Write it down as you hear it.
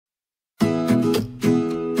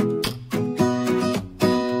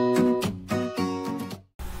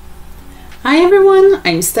Hi everyone,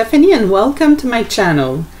 I'm Stephanie and welcome to my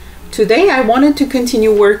channel. Today I wanted to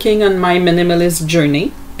continue working on my minimalist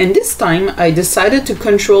journey, and this time I decided to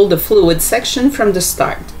control the fluid section from the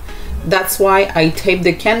start. That's why I taped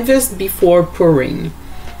the canvas before pouring.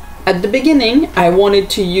 At the beginning I wanted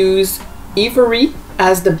to use Ivory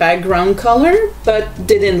as the background color but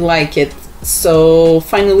didn't like it, so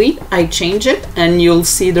finally I changed it and you'll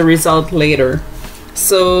see the result later.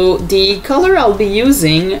 So the color I'll be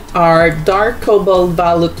using are Dark Cobalt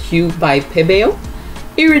Violet Hue by Pebeo,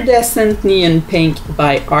 Iridescent Neon Pink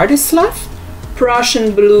by Loft,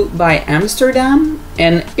 Prussian Blue by Amsterdam,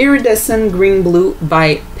 and Iridescent Green Blue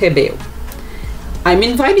by Pebeo. I'm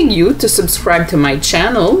inviting you to subscribe to my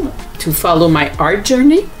channel, to follow my art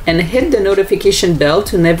journey, and hit the notification bell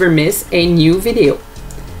to never miss a new video.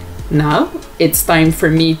 Now, it's time for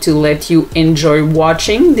me to let you enjoy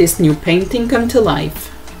watching this new painting come to life.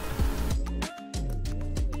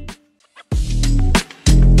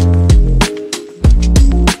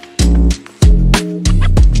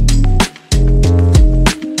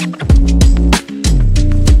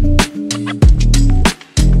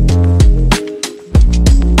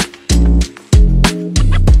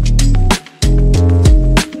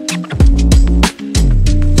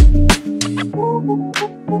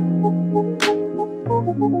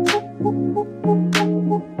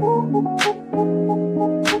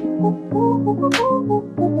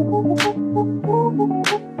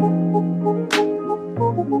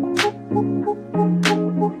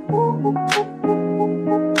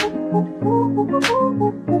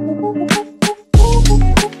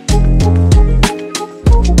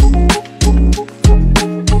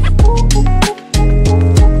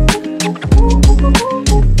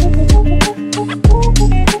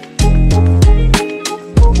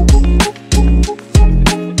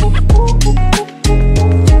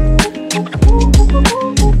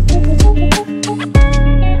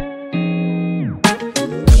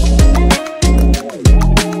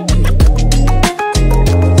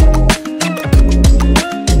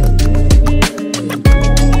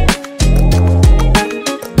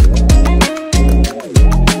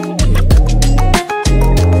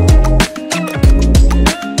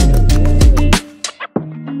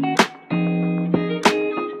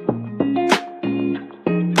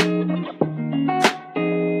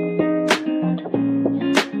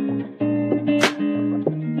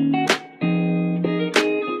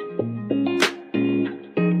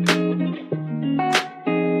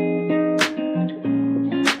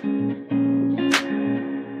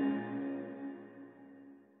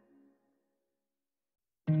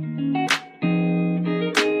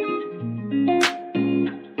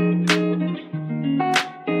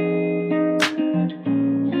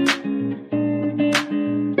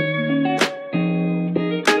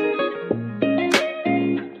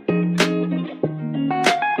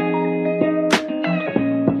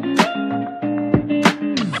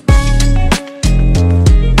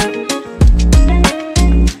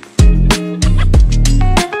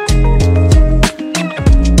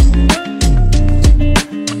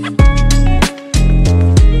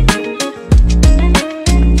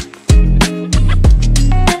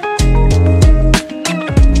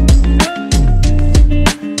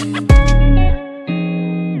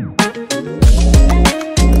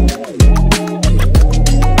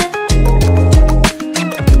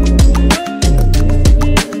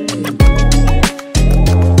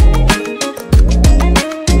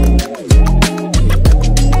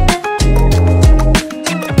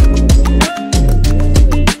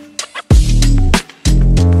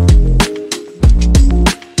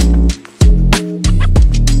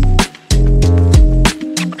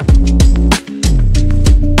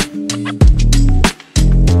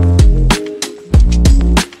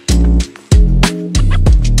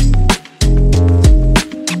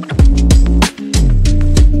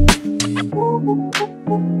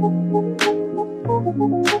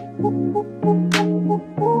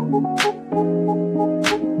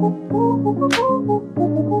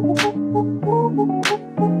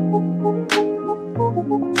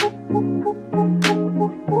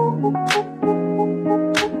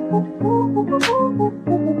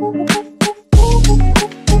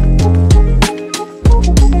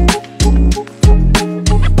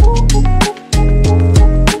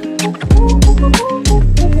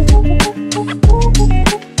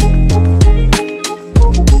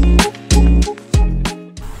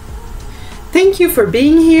 Thank you for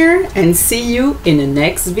being here and see you in the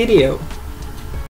next video.